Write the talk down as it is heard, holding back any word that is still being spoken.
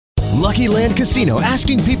Lucky Land Casino,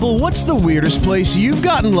 asking people, what's the weirdest place you've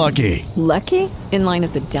gotten lucky? Lucky? In line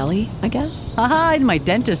at the deli, I guess? Aha, in my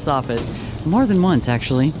dentist's office. More than once,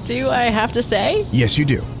 actually. Do I have to say? Yes, you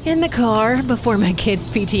do. In the car before my kids'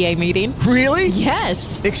 PTA meeting. Really?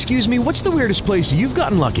 Yes. Excuse me, what's the weirdest place you've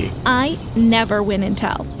gotten lucky? I never win and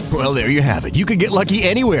tell. Well, there you have it. You can get lucky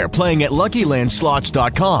anywhere, playing at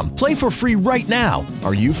LuckyLandSlots.com. Play for free right now.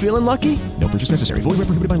 Are you feeling lucky? No purchase necessary. Void where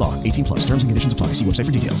prohibited by law. 18 plus. Terms and conditions apply. See website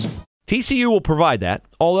for details. TCU will provide that,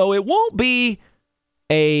 although it won't be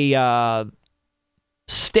a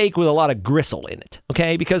steak with a lot of gristle in it,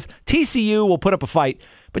 okay? Because TCU will put up a fight,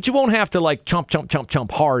 but you won't have to like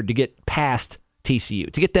chomp hard to get past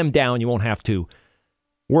TCU. To get them down, you won't have to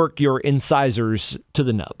work your incisors to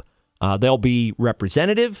the nub. They'll be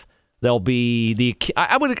representative. They'll be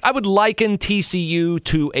I would liken TCU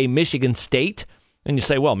to a Michigan State, and you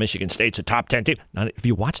say, well, Michigan State's a top 10 team. Now, if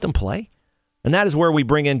you watch them play, and that is where we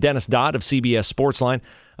bring in Dennis Dodd of CBS Sportsline.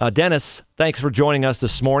 Dennis, thanks for joining us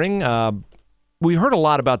this morning. We heard a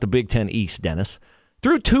lot about the Big Ten East, Dennis.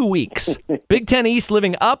 Through 2 weeks, Big Ten East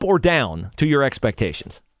living up or down to your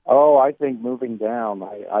expectations? Oh, I think moving down.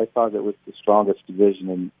 I thought it was the strongest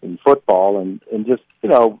division in football, and just,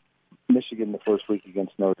 Michigan the first week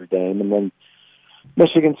against Notre Dame, and then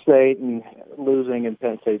Michigan State and losing and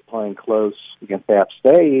Penn State playing close against App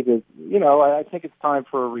State. I think it's time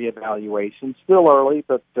for a reevaluation. Still early,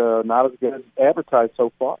 but not as good as advertised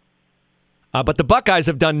so far. But the Buckeyes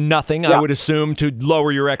have done nothing, I would assume, to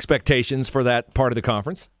lower your expectations for that part of the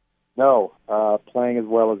conference. No, playing as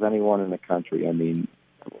well as anyone in the country. I mean,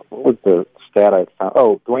 what was the stat I found?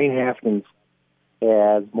 Oh, Dwayne Haskins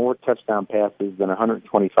has more touchdown passes than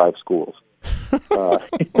 125 schools.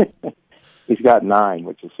 He's got 9,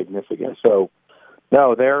 which is significant. So,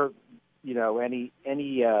 no, any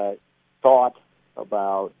thought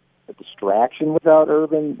about a distraction without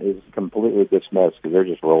Urban is completely dismissed because they're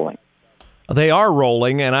just rolling. They are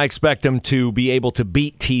rolling, and I expect them to be able to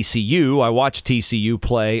beat TCU. I watched TCU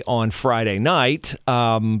play on Friday night.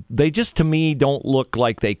 They just, to me, don't look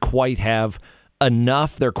like they quite have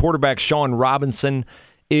enough. Their quarterback, Sean Robinson,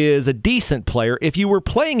 is a decent player. If you were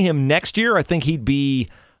playing him next year, I think he'd be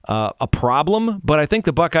a problem, but I think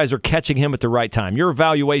the Buckeyes are catching him at the right time. Your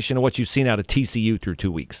evaluation of what you've seen out of TCU through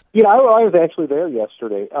 2 weeks. Yeah, I was actually there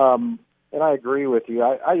yesterday, and I agree with you.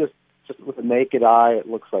 I just with the naked eye, it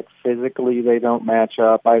looks like physically they don't match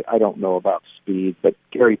up. I don't know about speed, but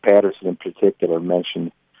Gary Patterson in particular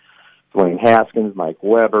mentioned Dwayne Haskins, Mike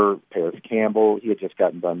Weber, Paris Campbell. He had just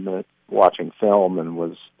gotten done watching film and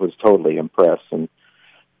was totally impressed. And,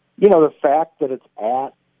 the fact that it's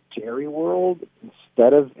at Jerry World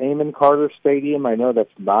instead of Amon Carter Stadium, I know that's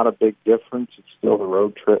not a big difference. It's still a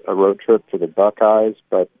road trip for the Buckeyes,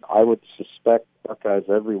 but I would suspect Buckeyes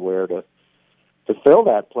everywhere to fill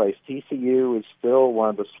that place. TCU is still one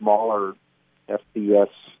of the smaller FBS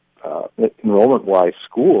enrollment-wise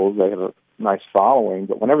schools. They have a nice following,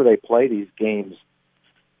 but whenever they play these games,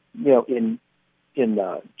 in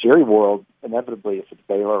Jerry World, inevitably, if it's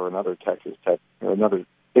Baylor or another Texas Tech or another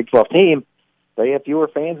Big 12 team, they have fewer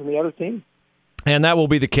fans than the other team. And that will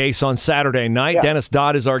be the case on Saturday night. Yeah. Dennis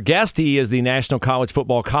Dodd is our guest. He is the national college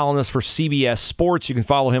football columnist for CBS Sports. You can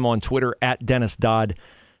follow him on Twitter at Dennis Dodd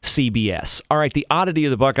CBS. All right, the oddity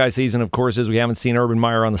of the Buckeye season, of course, is we haven't seen Urban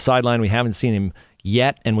Meyer on the sideline. We haven't seen him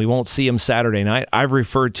yet, and we won't see him Saturday night. I've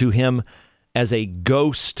referred to him as a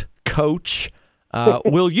ghost coach.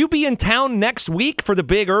 Will you be in town next week for the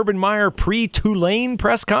big Urban Meyer pre-Tulane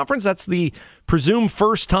press conference? That's the presumed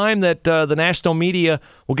first time that the national media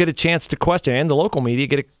will get a chance to question, and the local media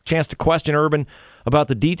get a chance to question Urban about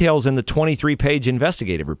the details in the 23-page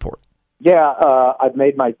investigative report. Yeah, I've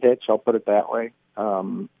made my pitch. I'll put it that way.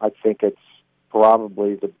 I think it's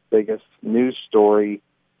probably the biggest news story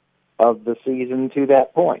of the season to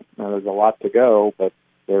that point. Now, there's a lot to go, but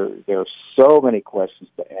there are so many questions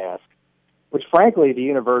to ask, which, frankly, the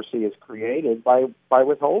university has created by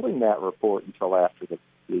withholding that report until after the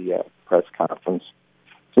press conference.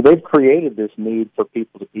 So they've created this need for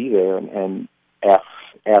people to be there and ask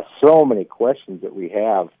so many questions that we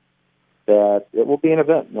have that it will be an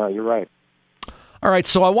event. No, you're right. All right,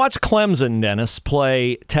 so I watched Clemson, Dennis,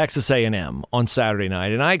 play Texas A&M on Saturday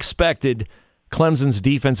night, and I expected Clemson's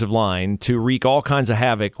defensive line to wreak all kinds of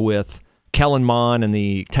havoc with Kellen Mond and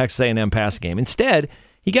the Texas A&M passing game. Instead,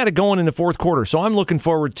 he got it going in the fourth quarter, so I'm looking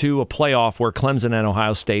forward to a playoff where Clemson and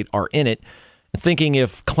Ohio State are in it, thinking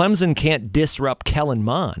if Clemson can't disrupt Kellen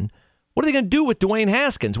Mond, what are they going to do with Dwayne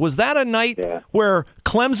Haskins? Was that a night where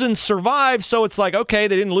Clemson survived, so it's like, okay,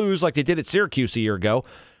 they didn't lose like they did at Syracuse a year ago.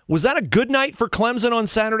 Was that a good night for Clemson on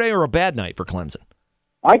Saturday or a bad night for Clemson?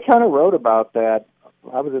 I kind of wrote about that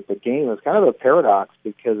I was at the game. It was kind of a paradox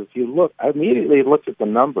because if you look, I immediately looked at the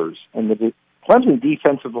numbers, and the Clemson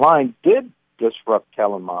defensive line did disrupt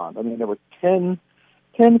Kellen Mond. I mean, there were 10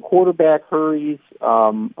 quarterback hurries,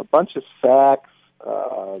 a bunch of sacks,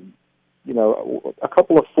 a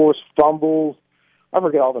couple of forced fumbles. I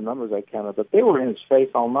forget all the numbers I counted, but they were in his face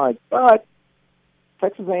all night. But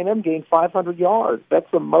Texas A&M gained 500 yards. That's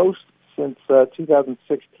the most since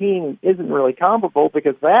 2016, and isn't really comparable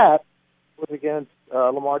because that was against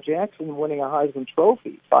Lamar Jackson winning a Heisman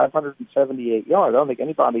Trophy, 578 yards. I don't think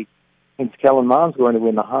anybody thinks Kellen Mond's going to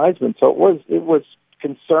win the Heisman. So it was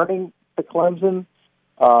concerning to Clemson.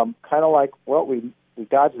 Kind of like, well, we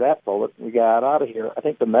dodged that bullet. We got out of here. I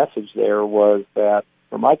think the message there was that,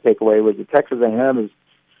 or my takeaway was that Texas A&M is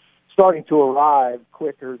starting to arrive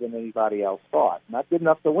quicker than anybody else thought. Not good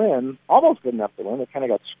enough to win, almost good enough to win. They kind of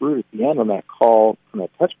got screwed at the end on that call, on that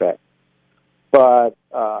touchback. But,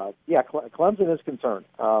 Clemson is concerned.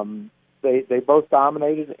 They both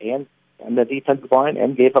dominated and the defensive line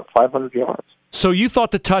and gave up 500 yards. So you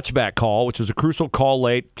thought the touchback call, which was a crucial call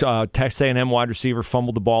late, Texas A&M wide receiver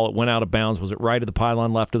fumbled the ball, it went out of bounds. Was it right of the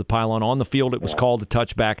pylon, left of the pylon? On the field, it was called a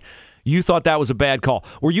touchback. You thought that was a bad call.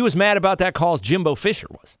 Were you as mad about that call as Jimbo Fisher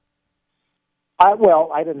was?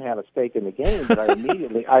 I didn't have a stake in the game, but I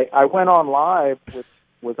immediately I went on live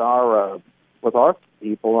with our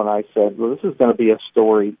people, and I said, well, this is going to be a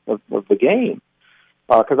story of the game.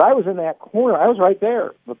 Because I was in that corner. I was right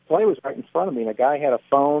there. The play was right in front of me, and a guy had a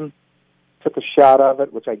phone, took a shot of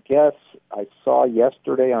it, which I guess I saw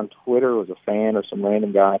yesterday on Twitter. It was a fan or some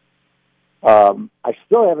random guy. I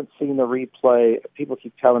still haven't seen the replay. People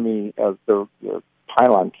keep telling me of the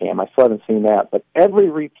pylon cam. I still haven't seen that. But every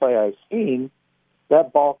replay I've seen,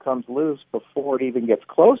 that ball comes loose before it even gets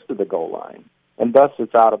close to the goal line. And thus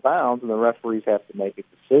it's out of bounds, and the referees have to make a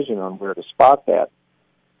decision on where to spot that.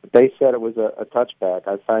 But they said it was a touchback.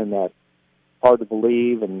 I find that hard to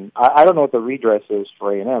believe, and I don't know what the redress is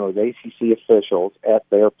for A&M. It was ACC officials at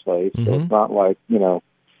their place, so it's not like, I don't know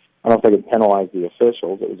if they can penalize the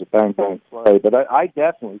officials. It was a bang-bang play, but I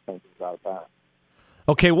definitely think it was out of bounds.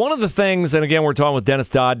 Okay, one of the things, and again, we're talking with Dennis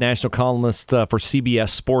Dodd, national columnist for CBS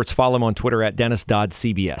Sports. Follow him on Twitter at Dennis Dodd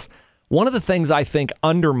CBS. One of the things I think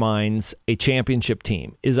undermines a championship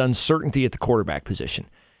team is uncertainty at the quarterback position.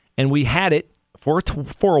 And we had it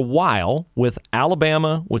for a while with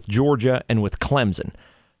Alabama, with Georgia, and with Clemson.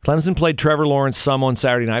 Clemson played Trevor Lawrence some on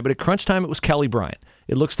Saturday night, but at crunch time, it was Kelly Bryant.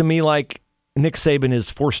 It looks to me like Nick Saban is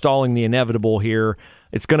forestalling the inevitable here.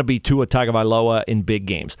 It's going to be Tua Tagovailoa in big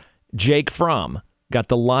games. Jake Fromm got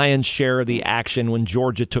the lion's share of the action when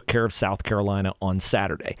Georgia took care of South Carolina on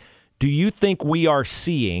Saturday. Do you think we are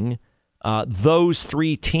seeing those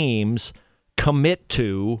three teams commit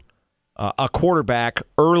to a quarterback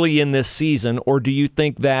early in this season, or do you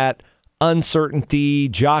think that uncertainty,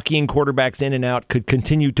 jockeying quarterbacks in and out could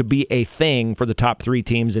continue to be a thing for the top three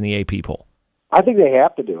teams in the AP poll? I think they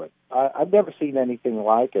have to do it. I've never seen anything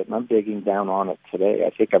like it, and I'm digging down on it today.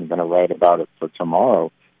 I think I'm going to write about it for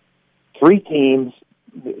tomorrow. Three teams,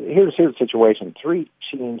 here's the situation. Three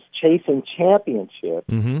teams chasing championship,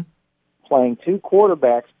 playing two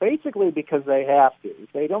quarterbacks basically because they have to.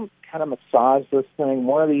 If they don't kind of massage this thing,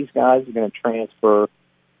 one of these guys is going to transfer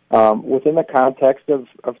within the context of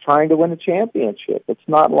trying to win a championship. It's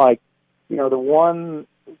not like, the one,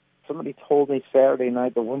 somebody told me Saturday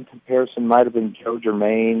night, the one comparison might have been Joe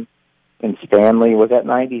Germain and Stanley. Was that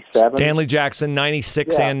 97? Stanley Jackson,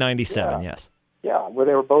 96 and 97, yes. Yeah, where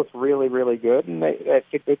they were both really, really good, and I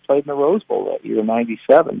think they played in the Rose Bowl that year,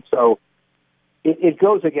 97. So it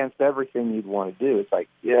goes against everything you'd want to do. It's like,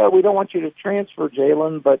 we don't want you to transfer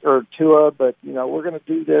Jalen, or Tua, but we're going to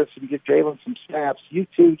do this and give Jalen some snaps. You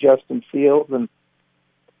too, Justin Fields, and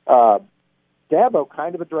Dabo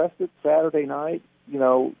kind of addressed it Saturday night.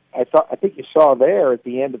 I think you saw there at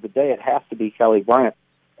the end of the day, it has to be Kelly Bryant.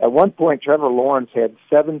 At one point, Trevor Lawrence had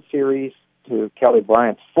 7 series to Kelly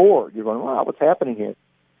Bryant's 4. You're going, wow, what's happening here?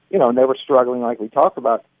 And they were struggling like we talked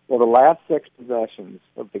about. Well, the last 6 possessions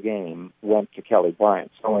of the game went to Kelly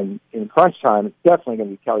Bryant. So in crunch time, it's definitely going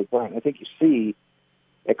to be Kelly Bryant. I think you see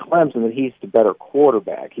at Clemson that he's the better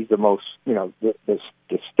quarterback. He's the most, the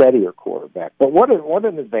steadier quarterback. But what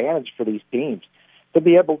an advantage for these teams to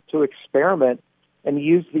be able to experiment and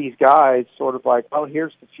use these guys sort of like, well,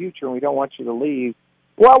 here's the future, and we don't want you to leave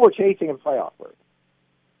while we're chasing a playoff berth.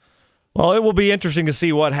 Well, it will be interesting to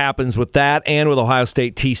see what happens with that and with Ohio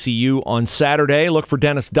State TCU on Saturday. Look for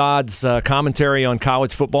Dennis Dodd's commentary on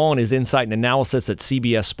college football and his insight and analysis at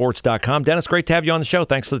CBSSports.com. Dennis, great to have you on the show.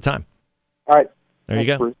 Thanks for the time. All right. There you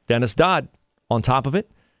go. Bruce. Dennis Dodd on top of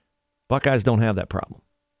it. Buckeyes don't have that problem.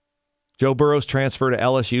 Joe Burrow's transfer to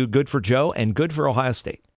LSU, good for Joe and good for Ohio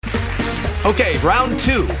State. Okay, round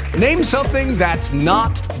 2. Name something that's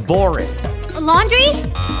not boring. A laundry?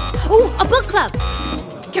 Ooh, a book club.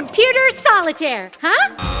 Computer solitaire,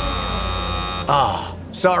 huh? Ah,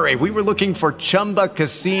 sorry, we were looking for Chumba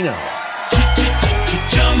Casino.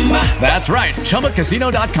 That's right,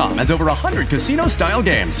 ChumbaCasino.com has over 100 casino-style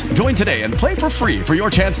games. Join today and play for free for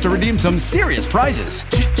your chance to redeem some serious prizes.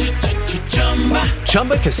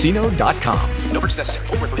 ChumbaCasino.com. No purchase necessary.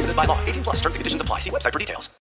 Void where prohibited by law. 18 plus terms and conditions apply. See website for details.